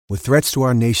With threats to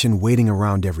our nation waiting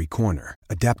around every corner,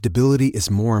 adaptability is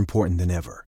more important than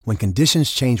ever. When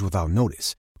conditions change without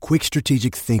notice, quick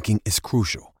strategic thinking is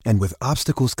crucial. And with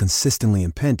obstacles consistently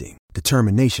impending,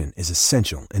 determination is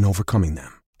essential in overcoming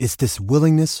them. It's this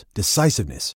willingness,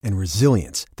 decisiveness, and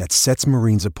resilience that sets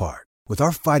Marines apart. With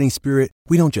our fighting spirit,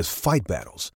 we don't just fight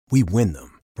battles, we win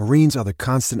them. Marines are the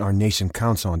constant our nation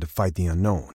counts on to fight the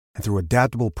unknown. And through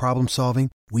adaptable problem solving,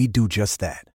 we do just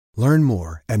that. Learn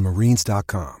more at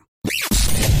marines.com.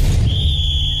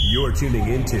 You're tuning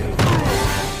into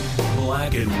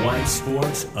Black and White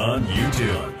Sports on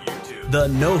YouTube. The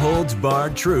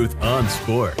no-holds-barred truth on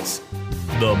sports.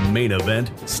 The main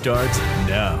event starts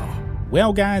now.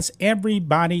 Well, guys,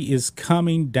 everybody is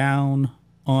coming down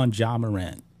on Ja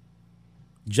Morant.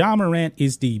 Ja Morant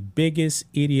is the biggest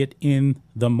idiot in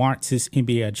the Marxist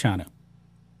NBA of China.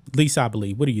 At least I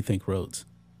believe. What do you think, Rhodes?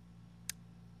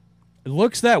 It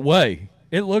looks that way.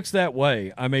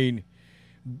 I mean,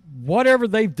 whatever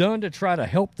they've done to try to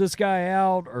help this guy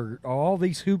out or all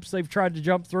these hoops they've tried to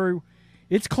jump through,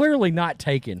 it's clearly not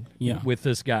taken with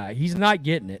this guy. He's not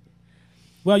getting it.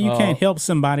 Well, you can't help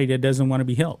somebody that doesn't want to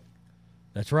be helped.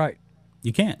 That's right.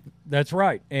 You can't. That's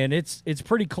right. And it's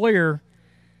pretty clear,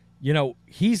 you know,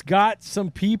 he's got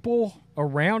some people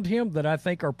around him that I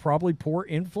think are probably poor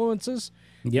influences.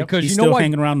 Yep, because he's you know still what,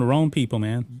 hanging around the wrong people,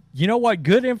 man. You know what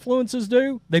good influences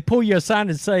do? They pull you aside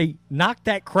and say, knock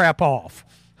that crap off.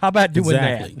 How about doing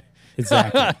that?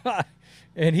 Exactly.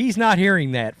 And he's not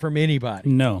hearing that from anybody.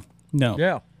 No.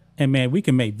 Yeah. And, man, we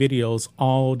can make videos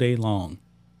all day long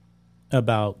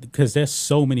because there's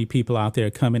so many people out there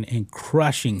coming and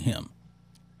crushing him.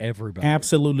 Everybody.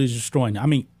 Absolutely destroying him. I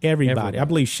mean, everybody. I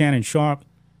believe Shannon Sharp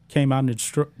came out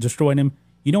and destroyed him.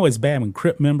 You know it's bad when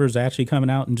Crip members are actually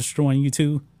coming out and destroying you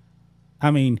too?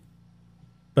 I mean,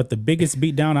 but the biggest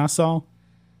beatdown I saw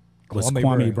was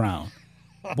Kwame Brown.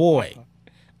 Boy.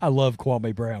 I love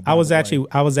Kwame Brown. I was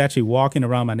actually walking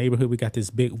around my neighborhood. We got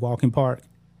this big walking park,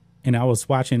 and I was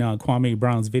watching Kwame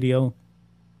Brown's video.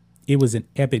 It was an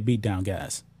epic beatdown,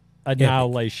 guys.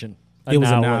 Annihilation. It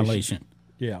was annihilation.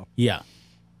 Yeah. Yeah.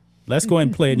 Let's go ahead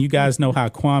and play it. You guys know how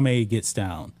Kwame gets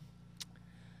down.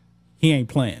 He ain't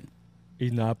playing.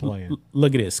 He's not playing.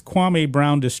 Look at this. Kwame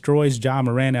Brown destroys Ja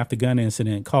Morant after gun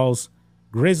incident, calls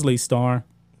Grizzly star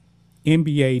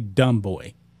NBA dumb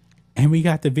boy. And we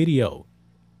got the video.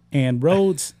 And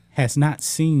Rhodes has not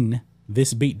seen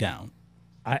this beatdown.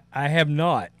 I have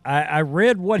not. I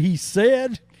read what he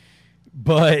said,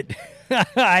 but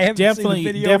I haven't seen the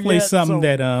video definitely yet, something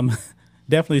that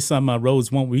definitely some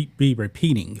Rhodes won't be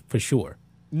repeating for sure.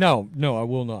 No, I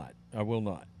will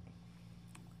not.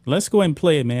 Let's go ahead and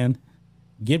play it, man.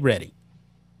 Get ready.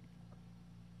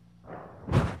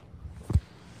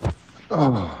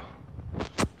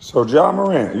 So, Ja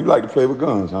Morant, you like to play with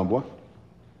guns, huh, boy?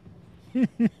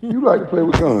 You like to play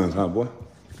with guns, huh, boy?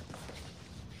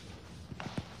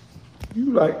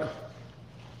 You like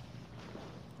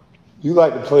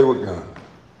to play with guns.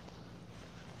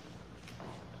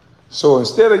 So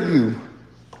instead of you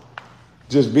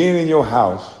just being in your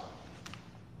house,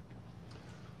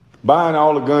 buying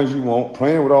all the guns you want,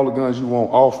 playing with all the guns you want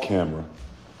off camera,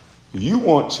 you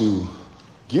want to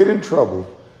get in trouble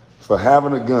for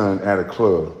having a gun at a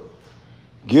club,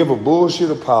 give a bullshit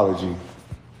apology,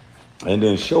 and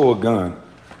then show a gun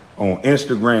on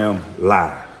Instagram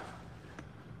Live.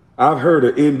 I've heard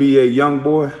of NBA young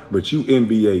boy, but you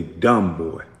NBA dumb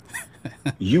boy.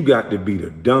 You got to be the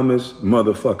dumbest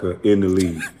motherfucker in the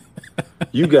league.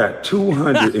 You got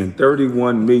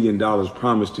 $231 million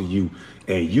promised to you,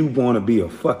 and you want to be a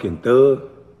fucking thug?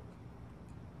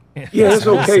 Yeah, it's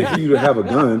okay for you to have a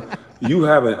gun. You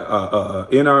have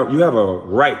you have a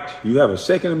right. You have a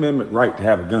Second Amendment right to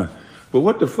have a gun. But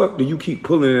what the fuck do you keep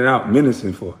pulling it out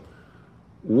menacing for?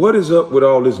 What is up with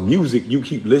all this music you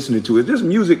keep listening to? Is this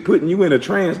music putting you in a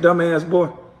trance, dumbass boy?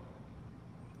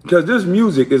 Because this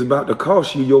music is about to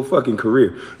cost you your fucking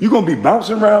career. You're going to be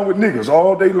bouncing around with niggas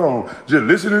all day long, just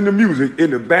listening to music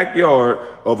in the backyard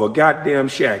of a goddamn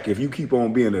shack if you keep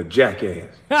on being a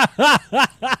jackass.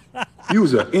 You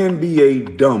was an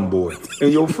NBA dumb boy.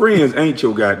 And your friends ain't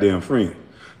your goddamn friend.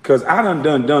 Because I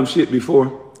done dumb shit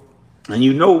before. And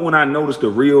you know when I noticed a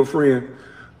real friend,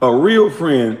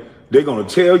 they're going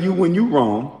to tell you when you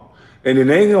wrong, and then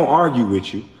they ain't going to argue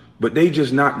with you, but they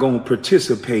just not going to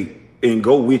participate and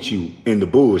go with you in the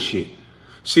bullshit.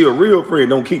 See, a real friend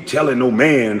don't keep telling no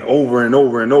man over and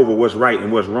over and over what's right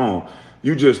and what's wrong.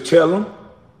 You just tell them,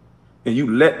 and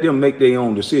you let them make their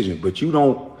own decision. But you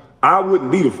don't, I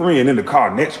wouldn't be the friend in the car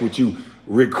next with you,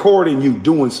 recording you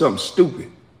doing something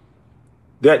stupid.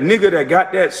 That nigga that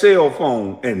got that cell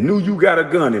phone and knew you got a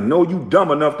gun and know you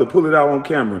dumb enough to pull it out on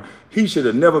camera, he should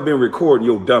have never been recording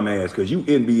your dumb ass because you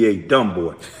NBA dumb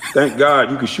boy. Thank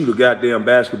God you can shoot a goddamn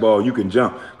basketball, you can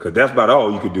jump, because that's about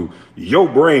all you can do. Your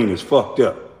brain is fucked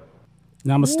up.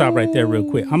 Now I'm going to stop right there real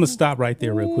quick.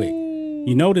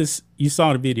 You notice, you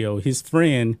saw the video, his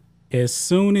friend, as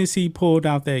soon as he pulled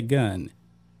out that gun,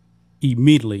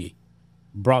 immediately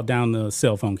brought down the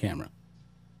cell phone camera.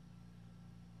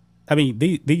 I mean,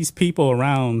 these people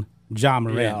around Ja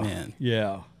Morant, man.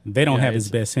 Yeah. They don't have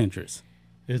his best interests.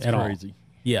 It's at crazy. All.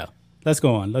 Yeah. Let's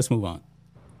go on. Let's move on.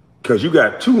 Because you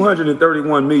got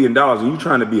 $231 million and you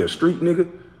trying to be a street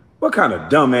nigga? What kind of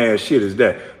dumbass shit is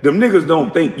that? Them niggas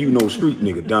don't think you no street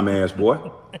nigga, dumbass boy.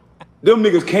 Them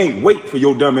niggas can't wait for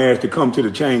your dumb ass to come to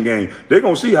the chain gang. They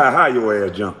gonna see how high your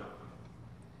ass jump.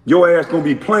 Your ass gonna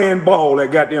be playing ball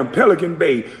at goddamn Pelican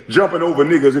Bay, jumping over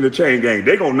niggas in the chain gang.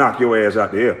 They gonna knock your ass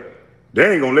out the air.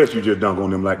 They ain't gonna let you just dunk on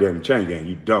them like that in the chain gang,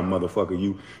 you dumb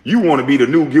motherfucker. You wanna be the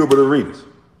new Gilbert Arenas.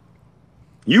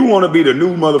 You wanna be the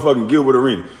new motherfucking Gilbert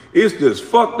Arenas. It's this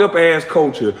fucked up ass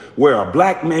culture where a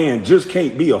black man just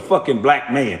can't be a fucking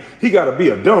black man. He gotta be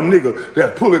a dumb nigga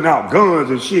that's pulling out guns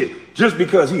and shit just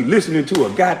because he listening to a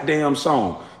goddamn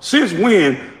song. Since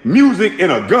when music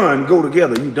and a gun go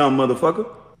together, you dumb motherfucker?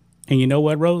 And you know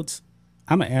what, Rhodes?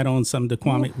 I'm gonna add on something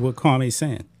to what Kwame's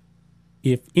saying.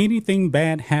 If anything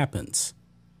bad happens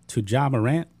to Ja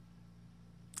Morant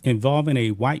involving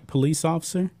a white police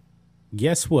officer,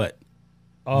 guess what?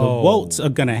 The Wolts are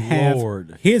going to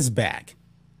have his back,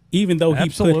 even though he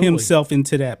put himself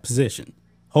into that position.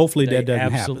 Hopefully that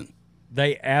doesn't happen.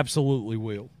 They absolutely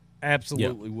will.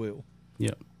 Absolutely will.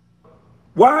 Yeah.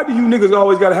 Why do you niggas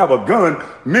always got to have a gun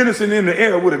menacing in the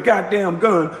air with a goddamn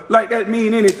gun like that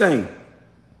mean anything?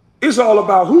 It's all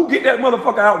about who get that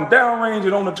motherfucker out and downrange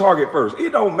and on the target first.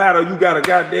 It don't matter you got a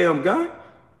goddamn gun.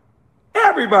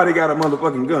 Everybody got a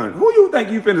motherfucking gun. Who you think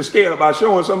you finna scare about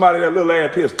showing somebody that little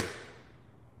ass pistol?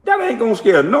 That ain't gonna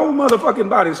scare no motherfucking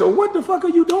body. So what the fuck are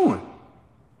you doing?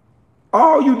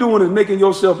 All you doing is making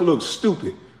yourself look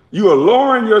stupid. You are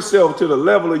lowering yourself to the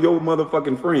level of your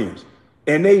motherfucking friends.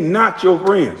 And they not your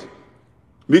friends.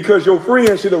 Because your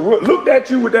friend should have looked at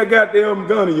you with that goddamn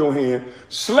gun in your hand,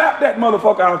 slapped that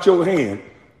motherfucker out your hand,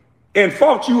 and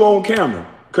fought you on camera.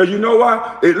 Because you know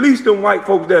why? At least them white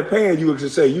folks that paying you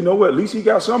should say, you know what? At least he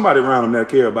got somebody around him that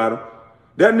care about him.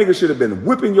 That nigga should have been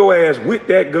whipping your ass with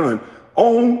that gun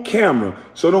on camera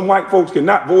so them white folks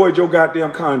cannot void your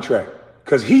goddamn contract.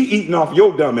 Because he eating off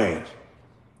your dumb ass.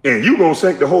 And you gonna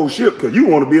sink the whole ship because you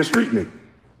want to be a street nigga.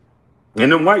 And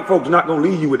them white folks not gonna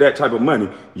leave you with that type of money,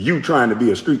 you trying to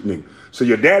be a street nigga. So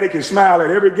your daddy can smile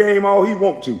at every game all he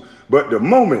want to, but the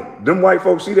moment them white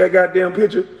folks see that goddamn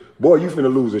picture, boy, you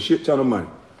finna lose a shit ton of money.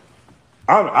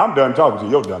 I'm done talking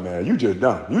to your dumb ass. You just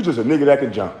done. You just a nigga that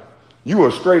can jump. You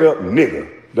a straight up nigga.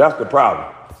 That's the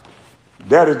problem.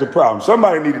 That is the problem.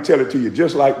 Somebody need to tell it to you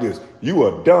just like this. You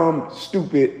a dumb,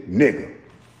 stupid nigga.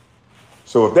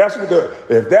 So if that's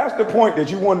the point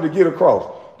that you wanted to get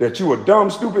across, that you a dumb,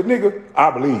 stupid nigga, I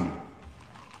believe.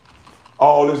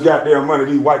 All this goddamn money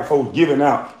these white folks giving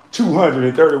out,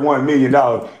 $231 million,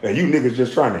 and you niggas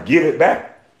just trying to give it back?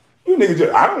 You niggas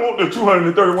just, I don't want the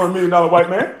 $231 million white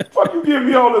man. Fuck you giving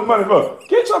me all this money for?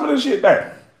 Get some of this shit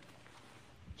back.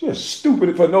 Just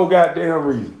stupid for no goddamn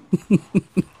reason.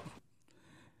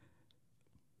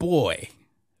 Boy,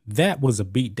 that was a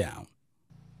beatdown.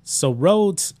 So,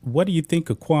 Rhodes, what do you think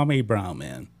of Kwame Brown,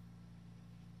 man?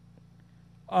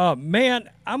 Man,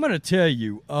 I'm going to tell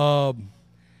you,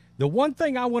 the one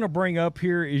thing I want to bring up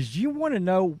here is you want to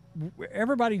know,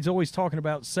 everybody's always talking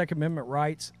about Second Amendment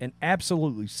rights, and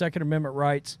absolutely Second Amendment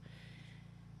rights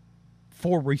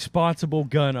for responsible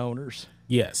gun owners.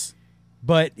 Yes.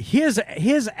 But his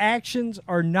actions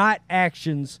are not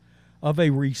actions of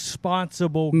a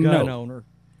responsible gun owner.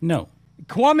 No.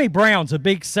 Kwame Brown's a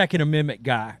big Second Amendment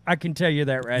guy. I can tell you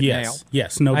that right now.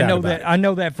 Yes, no doubt about it. I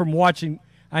know that from watching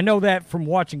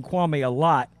Kwame a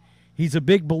lot. He's a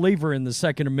big believer in the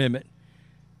Second Amendment.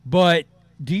 But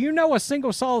do you know a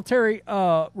single solitary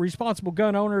responsible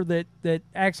gun owner that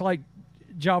acts like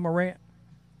Ja Morant?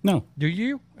 No. Do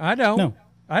you? I don't. No.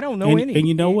 I don't know any. And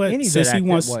you know what?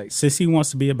 Since he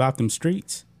wants to be about them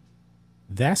streets,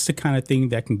 that's the kind of thing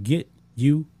that can get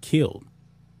you killed.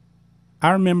 I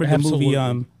remember the movie.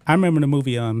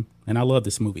 And I love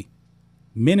this movie,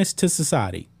 Menace to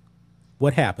Society.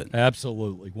 What happened?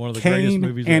 Absolutely, one of the greatest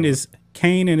movies ever.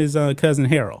 Kane and his cousin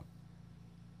Harold,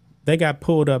 they got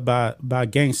pulled up by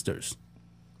gangsters.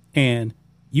 And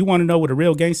you want to know what a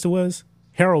real gangster was?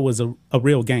 Harold was a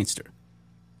real gangster.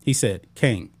 He said,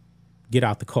 Kane, get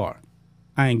out the car.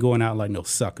 I ain't going out like no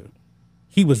sucker.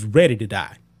 He was ready to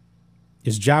die.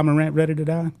 Is Ja Morant ready to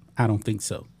die? I don't think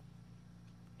so.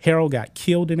 Harold got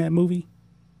killed in that movie,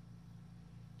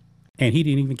 and he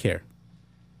didn't even care.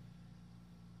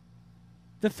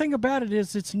 The thing about it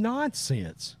is, it's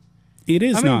nonsense. It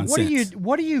is nonsense.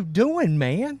 What are you doing,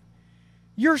 man?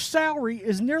 Your salary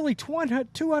is nearly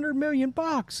 $200 million.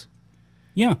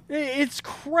 Yeah. It's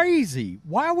crazy.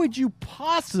 Why would you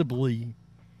possibly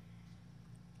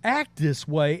act this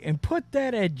way and put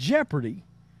that at jeopardy?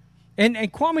 And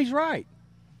Kwame's right.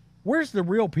 Where's the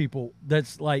real people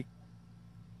that's like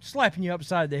slapping you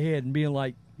upside the head and being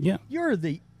like, yeah, you're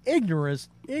the ignorance,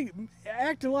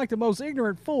 acting like the most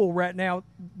ignorant fool right now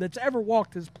that's ever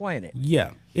walked this planet.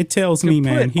 Yeah. It tells me,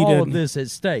 man, he all of this at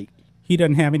stake. He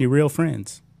doesn't have any real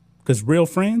friends. Because real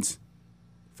friends,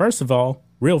 first of all,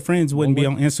 real friends wouldn't be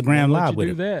on Instagram Live with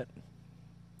him. That.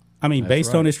 I mean,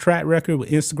 based on his track record with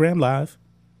Instagram Live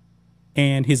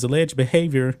and his alleged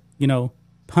behavior,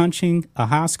 punching a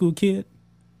high school kid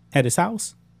at his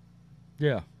house.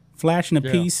 Yeah. Flashing a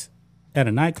piece at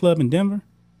a nightclub in Denver.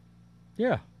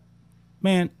 Yeah.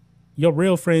 Man, your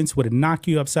real friends would have knocked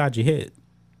you upside your head.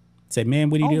 Say, man,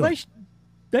 what are you doing?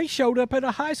 They showed up at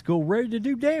a high school ready to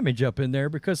do damage up in there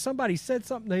because somebody said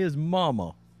something to his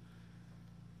mama.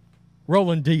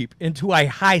 Rolling deep into a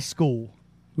high school.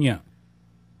 Yeah.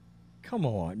 Come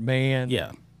on, man.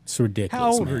 Yeah. It's ridiculous.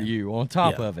 How old are you on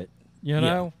top of it? You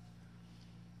know? Yeah.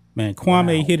 Man,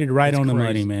 Kwame hit it right on the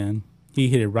money, man. He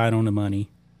hit it right on the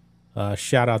money.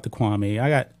 Shout out to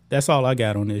Kwame. That's all I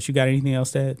got on this. You got anything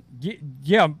else to add?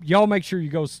 Yeah, y'all make sure you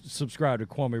go subscribe to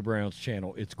Kwame Brown's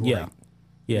channel. It's great.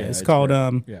 Yeah, it's called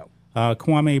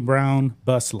Kwame Brown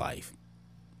Bus Life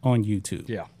on YouTube.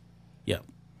 Yeah.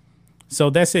 So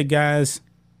that's it, guys.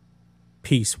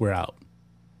 Peace. We're out.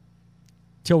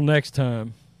 Till next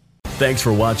time. Thanks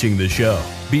for watching the show.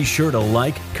 Be sure to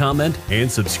like, comment,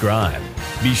 and subscribe.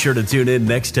 Be sure to tune in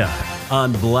next time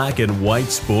on Black and White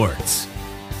Sports.